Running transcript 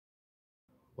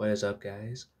What is up,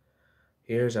 guys?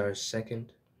 Here's our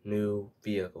second new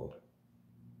vehicle.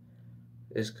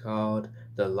 It's called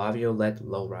the Laviolette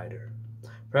Lowrider.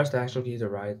 Press the action key to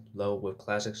ride low with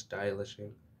classic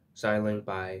styling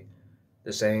by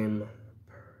the same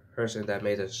person that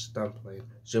made the stunt plane,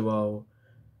 Zuo-TSU.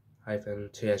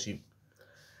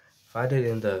 Find it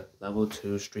in the level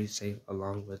 2 street safe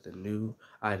along with the new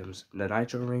items, the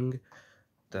nitro ring,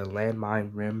 the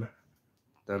landmine rim,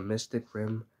 the mystic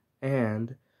rim,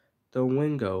 and the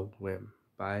Wingo rim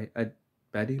by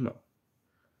Badimo.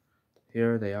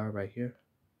 Here they are right here.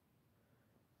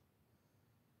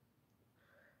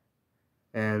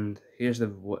 And here's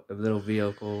the little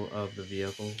vehicle of the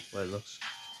vehicle, what it looks.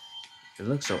 It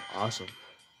looks so awesome.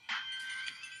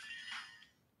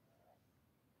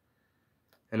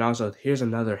 And also, here's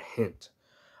another hint.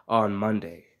 On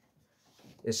Monday,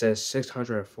 it says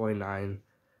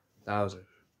 649,000.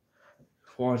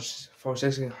 For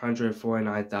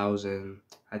 649,000,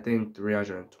 I think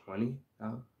 320.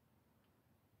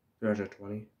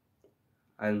 320.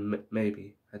 And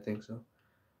maybe, I think so.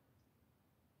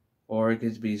 Or it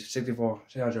could be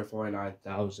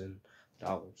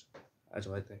 $649,000. That's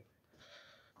what I think.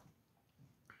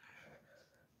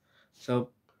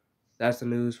 So that's the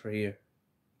news for here.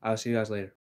 I'll see you guys later.